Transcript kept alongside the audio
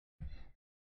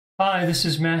Hi, this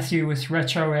is Matthew with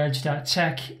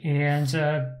RetroEdge.tech, and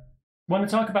want to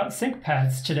talk about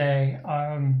ThinkPads today.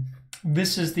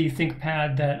 This is the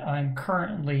ThinkPad that I'm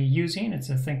currently using. It's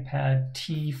a ThinkPad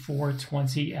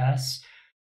T420s,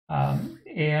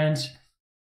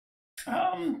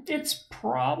 it's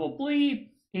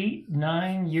probably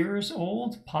 8-9 years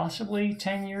old, possibly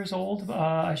 10 years old.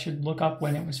 I should look up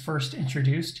when it was first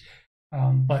introduced,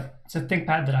 but it's a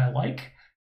ThinkPad that I like.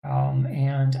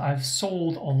 And I've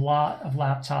sold a lot of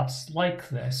laptops like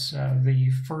this.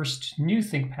 The first new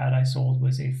ThinkPad I sold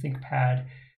was a ThinkPad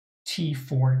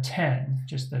T410,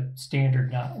 just the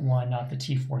standard one, not the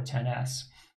T410s.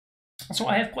 So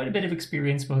I have quite a bit of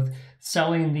experience both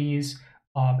selling these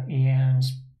and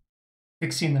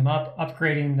fixing them up,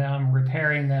 upgrading them,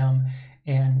 repairing them,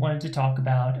 and wanted to talk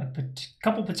about a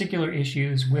couple particular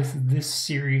issues with this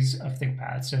series of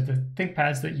ThinkPads. So the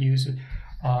ThinkPads that use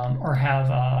or have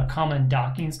a common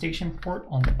docking station port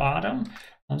on the bottom.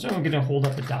 So I'm going to hold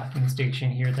up the docking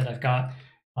station here that I've got.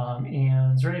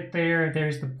 And right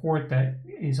there's the port that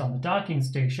is on the docking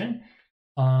station.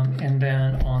 And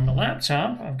then on the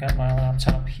laptop, I've got my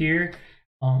laptop here.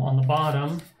 On the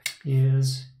bottom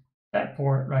is that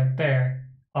port right there.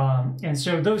 And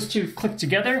so those two click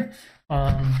together.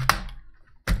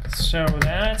 So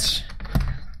that's,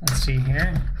 let's see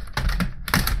here.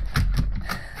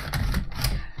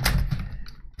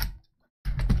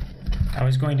 I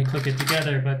was going to click it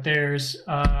together, but there's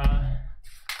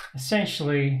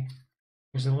essentially,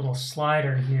 there's a little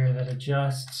slider here that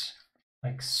adjusts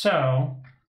like so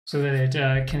that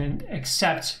it can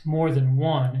accept more than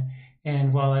one.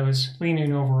 And while I was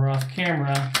leaning over off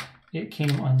camera, it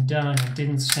came undone and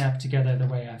didn't snap together the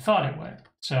way I thought it would.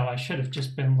 So I should have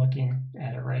just been looking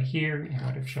at it right here and it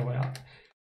would have showed up.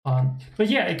 But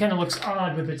yeah, it kind of looks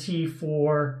odd with the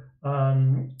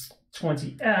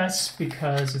T420s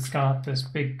because it's got this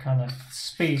big kind of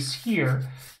space here.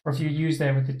 Or if you use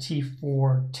that with the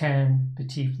T410, the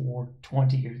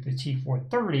T420, or the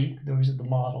T430, those are the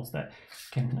models that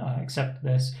can accept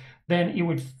this, then it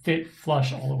would fit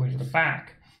flush all the way to the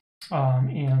back. So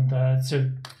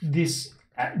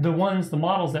the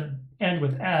models that end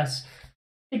with S,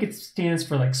 I think it stands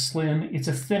for like slim. It's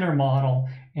a thinner model,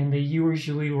 and they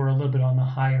usually were a little bit on the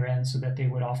higher end, so that they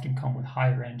would often come with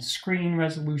higher end screen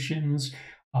resolutions.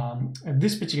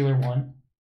 This particular one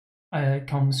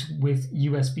comes with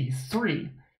USB 3.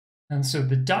 And so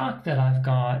the dock that I've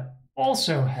got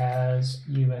also has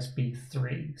USB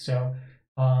 3. So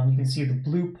you can see the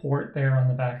blue port there on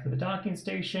the back of the docking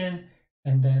station,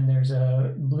 and then there's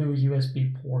a blue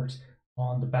USB port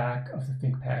on the back of the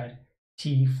ThinkPad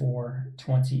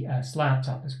T420s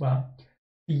laptop as well.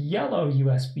 The yellow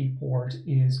USB port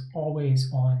is always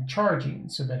on charging,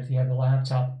 so that if you have the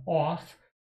laptop off,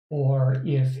 or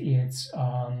if it's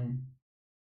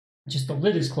just the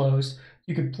lid is closed,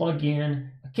 you could plug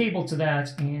in a cable to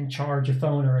that and charge a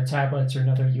phone or a tablet or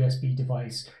another USB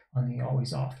device on the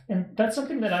always off. And that's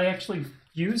something that I actually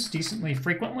use decently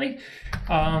frequently.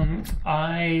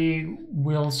 I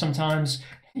will sometimes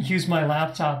use my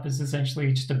laptop as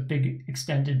essentially just a big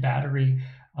extended battery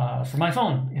for my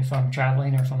phone. If I'm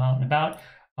traveling or if I'm out and about,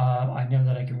 I know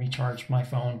that I can recharge my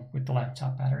phone with the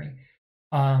laptop battery.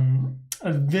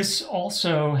 This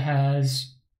also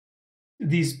has,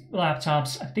 these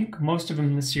laptops, I think most of them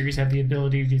in the series have the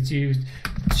ability to do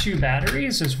 2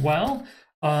 batteries as well.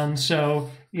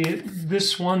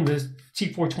 This one, the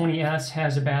T420s,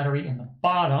 has a battery in the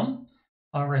bottom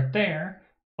right there,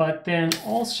 but then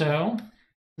also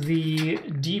the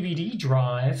DVD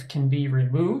drive can be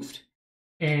removed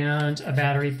and a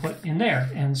battery put in there.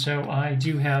 And so I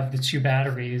do have the 2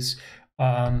 batteries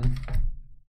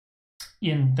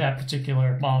in that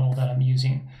particular model that I'm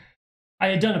using. I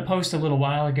had done a post a little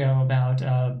while ago about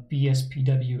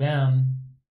BSPWM,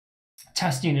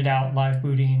 testing it out, live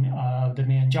booting the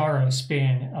Manjaro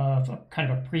spin of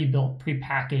kind of a pre-built,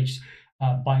 pre-packaged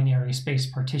binary space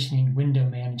partitioning window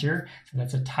manager. So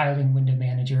that's a tiling window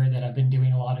manager that I've been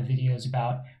doing a lot of videos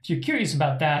about. If you're curious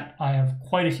about that, I have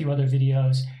quite a few other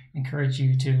videos. Encourage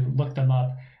you to look them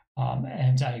up,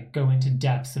 and I go into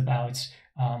depth about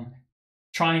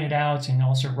trying it out and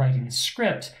also writing a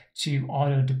script to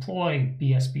auto-deploy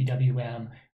BSPWM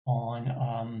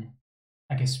on,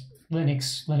 I guess,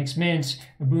 Linux Mint,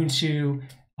 Ubuntu,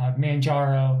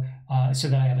 Manjaro, so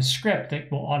that I have a script that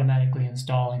will automatically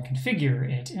install and configure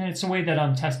it. And it's a way that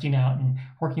I'm testing out and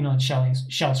working on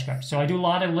shell scripts. So I do a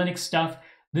lot of Linux stuff.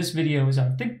 This video is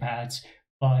on ThinkPads,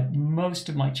 but most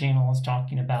of my channel is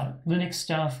talking about Linux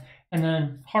stuff and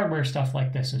then hardware stuff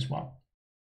like this as well.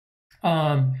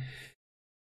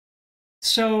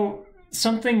 So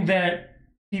something that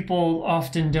people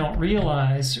often don't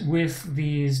realize with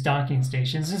these docking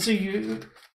stations, and so you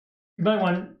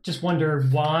might just wonder,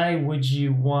 why would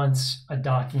you want a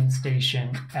docking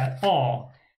station at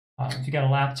all? If you got a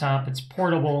laptop, it's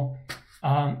portable,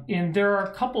 and there are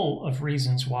a couple of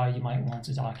reasons why you might want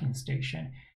a docking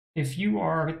station. If you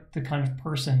are the kind of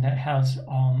person that has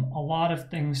a lot of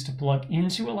things to plug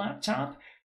into a laptop,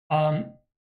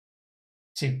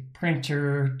 say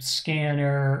printer,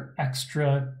 scanner,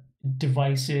 extra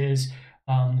devices,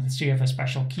 so you have a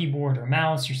special keyboard or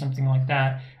mouse or something like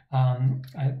that,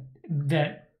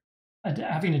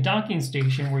 having a docking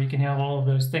station where you can have all of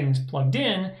those things plugged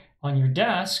in on your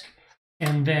desk,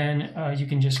 and then you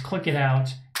can just click it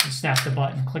out, snap the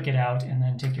button, click it out, and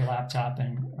then take your laptop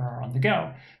and are on the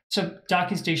go. So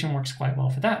docking station works quite well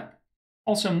for that.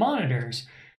 Also monitors.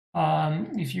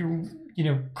 If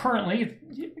currently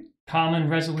common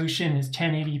resolution is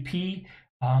 1080p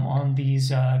on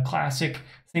these classic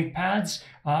ThinkPads.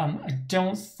 I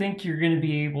don't think you're going to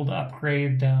be able to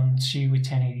upgrade them to a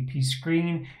 1080p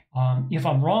screen. If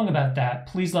I'm wrong about that,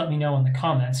 please let me know in the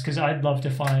comments, because I'd love to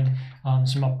find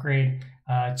some upgrade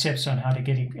tips on how to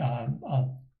get a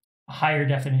higher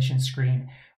definition screen.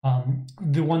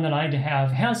 The one that I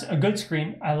have has a good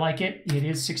screen. I like it. It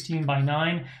is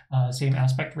 16:9, same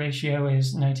aspect ratio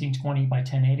as 1920 by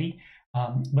 1080,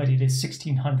 but it is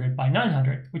 1600 by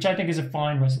 900, which I think is a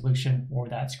fine resolution for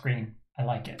that screen. I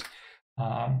like it.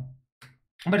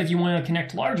 But if you want to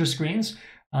connect larger screens,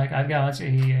 like I've got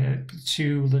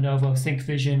two Lenovo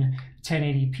ThinkVision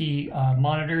 1080p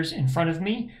monitors in front of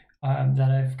me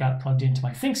that I've got plugged into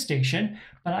my ThinkStation,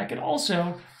 but I could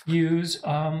also use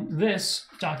this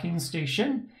docking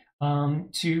station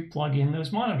to plug in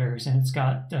those monitors, and it's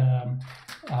got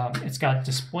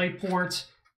DisplayPort,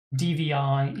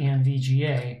 DVI, and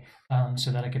VGA,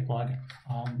 so that I could plug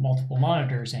multiple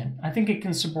monitors in. I think it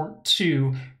can support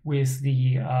two with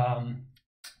the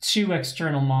two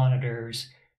external monitors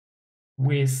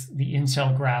with the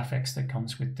Intel graphics that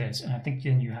comes with this. And I think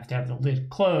then you have to have the lid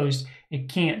closed. It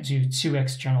can't do two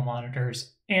external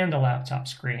monitors and a laptop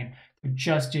screen. There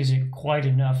just isn't quite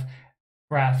enough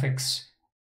graphics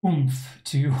oomph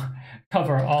to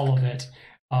cover all of it.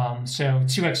 So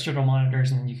two external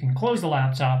monitors, and then you can close the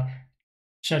laptop,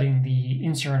 shutting the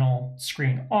internal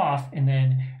screen off, and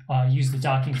then use the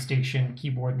docking station,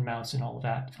 keyboard and mouse and all of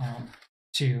that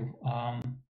to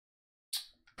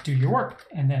do your work.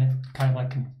 And then it kind of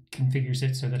like configures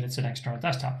it so that it's an external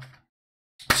desktop.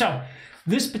 So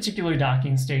this particular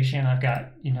docking station, I've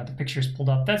got the pictures pulled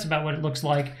up. That's about what it looks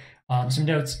like. Some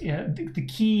notes. The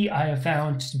key I have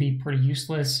found to be pretty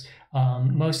useless.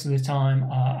 Most of the time,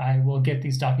 I will get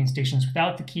these docking stations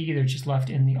without the key. They're just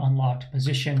left in the unlocked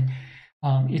position.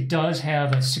 It does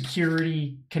have a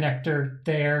security connector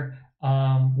there,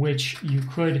 which you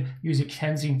could use a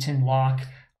Kensington lock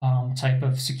type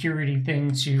of security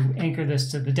thing to anchor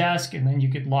this to the desk, and then you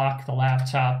could lock the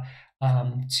laptop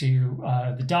to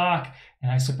the dock.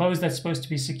 And I suppose that's supposed to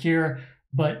be secure,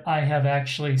 but I have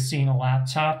actually seen a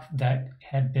laptop that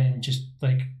had been just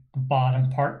like the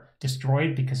bottom part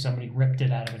destroyed because somebody ripped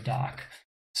it out of a dock.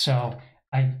 So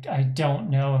I don't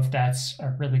know if that's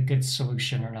a really good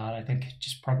solution or not. I think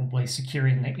just probably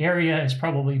securing the area is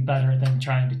probably better than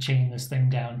trying to chain this thing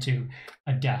down to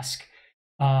a desk.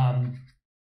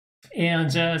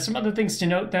 And some other things to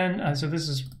note then. So this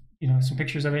is some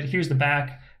pictures of it. Here's the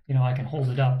back. I can hold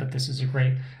it up, but this is a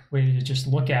great way to just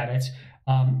look at it.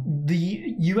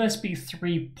 The USB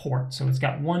 3 port, so it's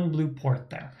got one blue port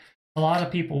there. A lot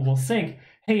of people will think,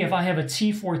 hey, if I have a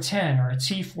T410 or a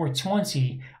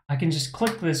T420, I can just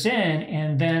click this in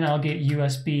and then I'll get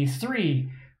USB 3.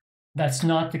 That's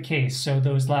not the case. So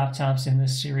those laptops in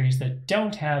this series that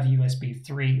don't have USB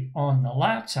 3 on the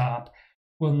laptop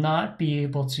will not be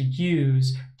able to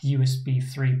use the USB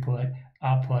 3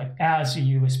 output as a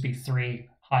USB 3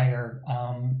 higher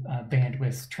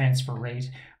bandwidth transfer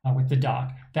rate with the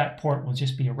dock. That port will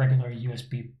just be a regular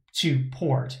USB 2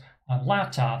 port on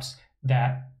laptops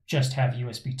that just have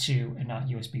USB 2 and not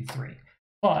USB 3.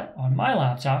 But on my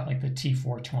laptop, like the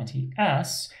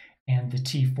T420s and the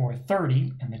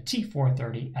T430 and the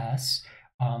T430s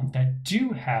that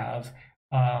do have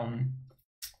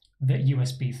the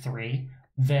USB 3,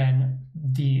 then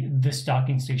this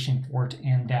docking station port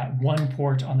and that one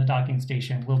port on the docking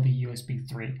station will be USB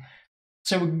 3.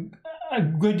 So a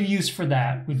good use for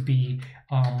that would be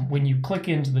when you click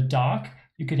into the dock,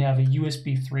 you could have a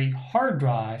USB 3 hard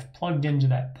drive plugged into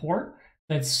that port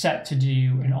that's set to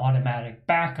do an automatic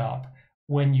backup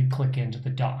when you click into the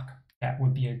dock. That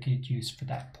would be a good use for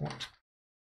that port.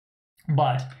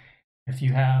 But if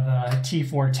you have a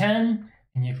T410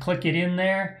 and you click it in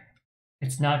there,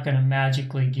 It's not going to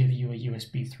magically give you a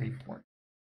USB 3 port.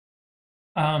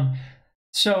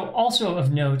 So also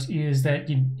of note is that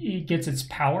it gets its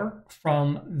power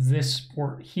from this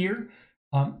port here.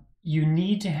 You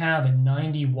need to have a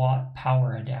 90 watt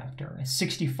power adapter. A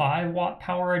 65 watt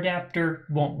power adapter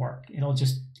won't work. It'll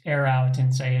just air out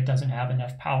and say it doesn't have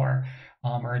enough power,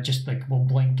 or it just like will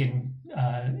blink and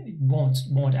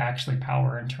won't actually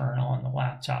power and turn on the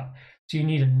laptop. So you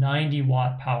need a 90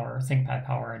 watt power ThinkPad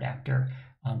power adapter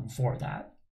for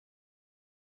that.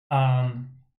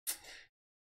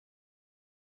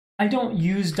 I don't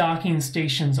use docking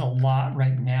stations a lot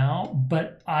right now,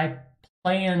 but I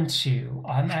plan to.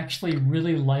 I'm actually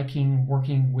really liking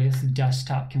working with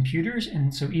desktop computers,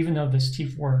 and so even though this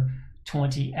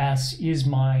T420s is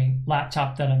my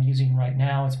laptop that I'm using right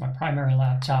now, it's my primary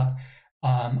laptop,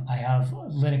 I have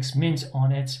Linux Mint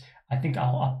on it. I think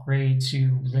I'll upgrade to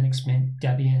Linux Mint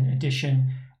Debian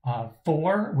Edition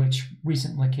 4, which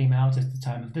recently came out at the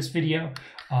time of this video,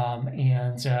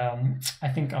 and I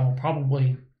think I will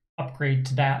probably upgrade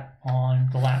to that on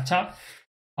the laptop.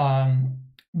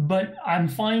 But I'm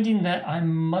finding that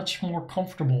I'm much more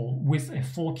comfortable with a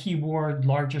full keyboard,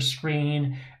 larger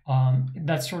screen,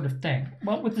 that sort of thing.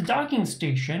 Well, with the docking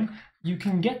station, you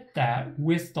can get that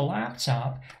with the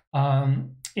laptop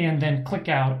and then click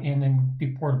out and then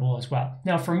be portable as well.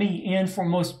 Now, for me and for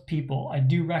most people, I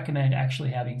do recommend actually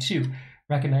having two.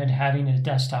 Recommend having a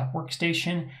desktop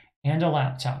workstation and a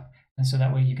laptop. And so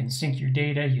that way you can sync your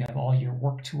data, you have all your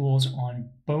work tools on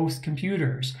both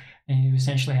computers, and you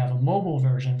essentially have a mobile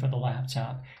version for the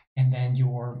laptop and then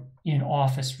your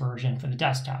in-office version for the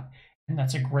desktop. And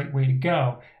that's a great way to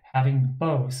go. Having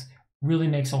both really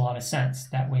makes a lot of sense.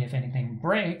 That way, if anything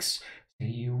breaks, say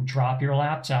you drop your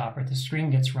laptop or the screen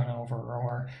gets run over,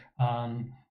 or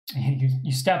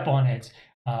you step on it,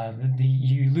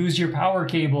 you lose your power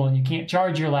cable and you can't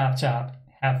charge your laptop,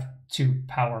 have two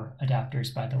power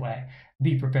adapters, by the way.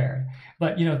 Be prepared.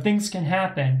 But things can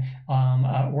happen,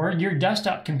 or your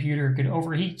desktop computer could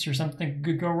overheat or something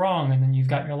could go wrong, and then you've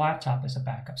got your laptop as a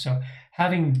backup. So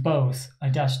having both a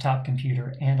desktop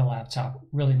computer and a laptop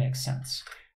really makes sense.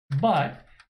 But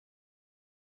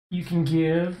you can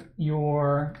give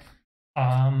your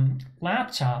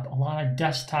laptop a lot of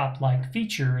desktop-like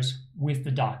features with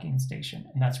the docking station,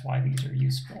 and that's why these are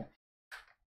useful.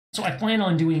 So I plan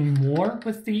on doing more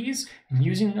with these and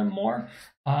using them more.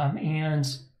 And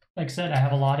like I said, I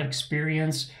have a lot of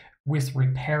experience with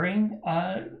repairing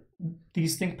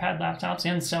these ThinkPad laptops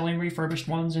and selling refurbished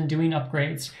ones and doing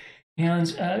upgrades.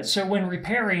 And so when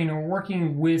repairing or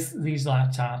working with these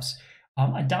laptops,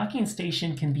 a docking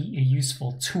station can be a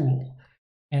useful tool.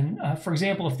 And for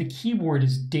example, if the keyboard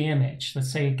is damaged,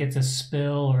 let's say it gets a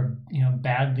spill or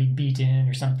badly beaten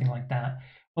or something like that,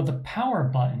 well, the power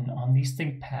button on these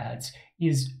ThinkPads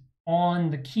is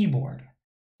on the keyboard.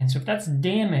 And so if that's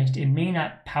damaged, it may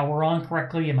not power on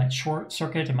correctly, it might short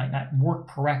circuit, it might not work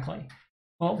correctly.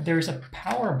 Well, there's a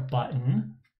power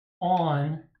button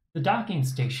on the docking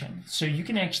station. So you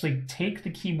can actually take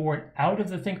the keyboard out of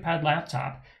the ThinkPad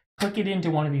laptop, click it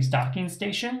into one of these docking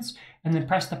stations, and then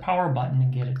press the power button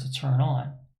and get it to turn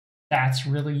on. That's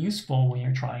really useful when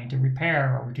you're trying to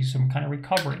repair or do some kind of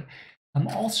recovery.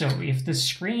 Also, if the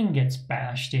screen gets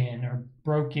bashed in or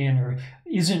broken or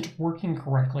isn't working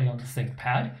correctly on the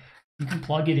ThinkPad, you can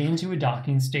plug it into a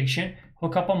docking station,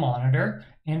 hook up a monitor,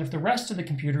 and if the rest of the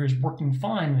computer is working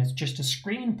fine and it's just a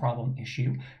screen problem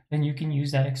issue, then you can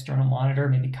use that external monitor,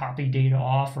 maybe copy data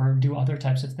off or do other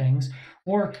types of things.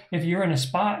 Or if you're in a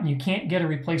spot and you can't get a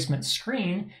replacement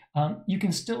screen, you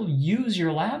can still use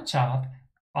your laptop,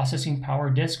 processing power,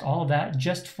 disk, all of that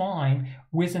just fine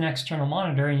with an external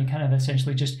monitor, and you kind of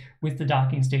essentially just, with the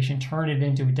docking station, turn it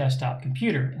into a desktop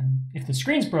computer. And if the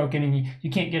screen's broken and you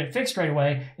can't get it fixed right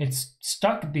away, it's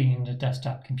stuck being a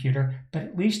desktop computer, but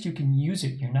at least you can use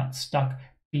it. You're not stuck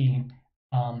being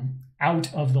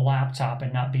out of the laptop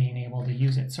and not being able to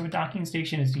use it. So a docking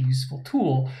station is a useful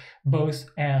tool, both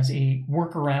as a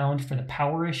workaround for the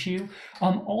power issue.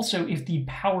 Also, if the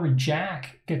power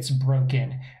jack gets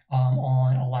broken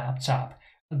on a laptop,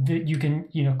 that you can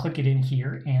click it in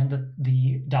here, and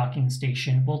the docking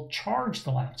station will charge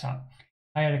the laptop.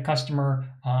 I had a customer,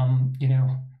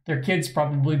 their kids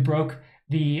probably broke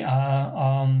the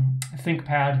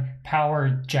ThinkPad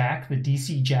power jack, the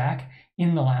DC jack,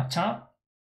 in the laptop.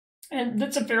 And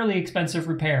that's a fairly expensive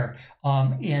repair.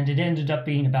 And it ended up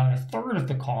being about 1/3 of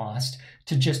the cost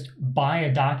to just buy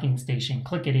a docking station,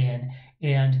 click it in,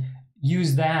 and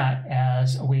use that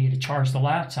as a way to charge the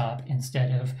laptop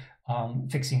instead of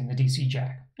fixing the DC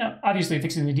jack. Now, obviously,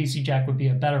 fixing the DC jack would be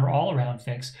a better all-around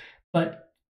fix,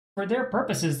 but for their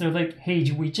purposes, they're like,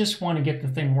 hey, we just want to get the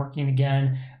thing working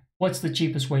again. What's the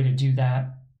cheapest way to do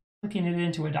that? Hooking it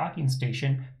into a docking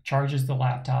station charges the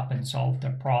laptop and solves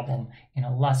the problem in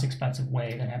a less expensive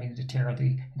way than having to tear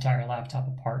the entire laptop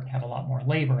apart and have a lot more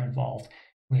labor involved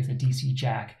with a DC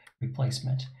jack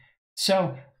replacement.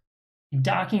 So a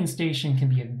docking station can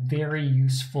be a very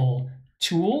useful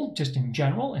tool just in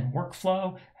general in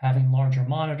workflow, having larger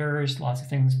monitors, lots of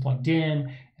things plugged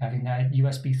in, having that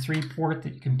USB 3 port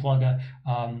that you can plug a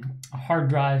hard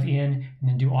drive in and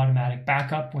then do automatic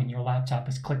backup when your laptop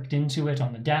is clicked into it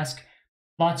on the desk.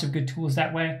 Lots of good tools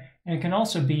that way. And it can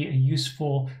also be a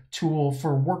useful tool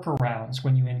for workarounds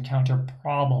when you encounter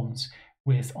problems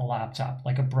with a laptop,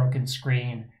 like a broken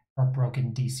screen or a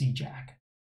broken DC jack.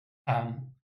 I'm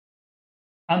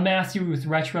Matthew with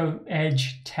Retro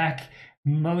Edge Tech.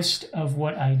 Most of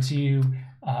what I do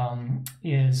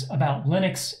is about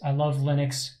Linux. I love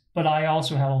Linux, but I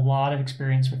also have a lot of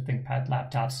experience with ThinkPad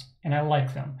laptops, and I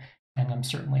like them. And I'm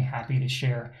certainly happy to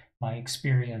share my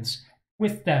experience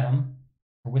with them,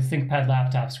 or with ThinkPad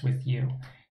laptops with you.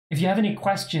 If you have any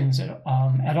questions at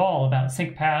all about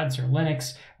ThinkPads or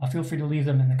Linux, feel free to leave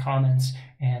them in the comments,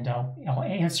 and I'll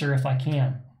answer if I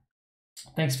can.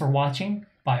 Thanks for watching.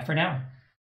 Bye for now.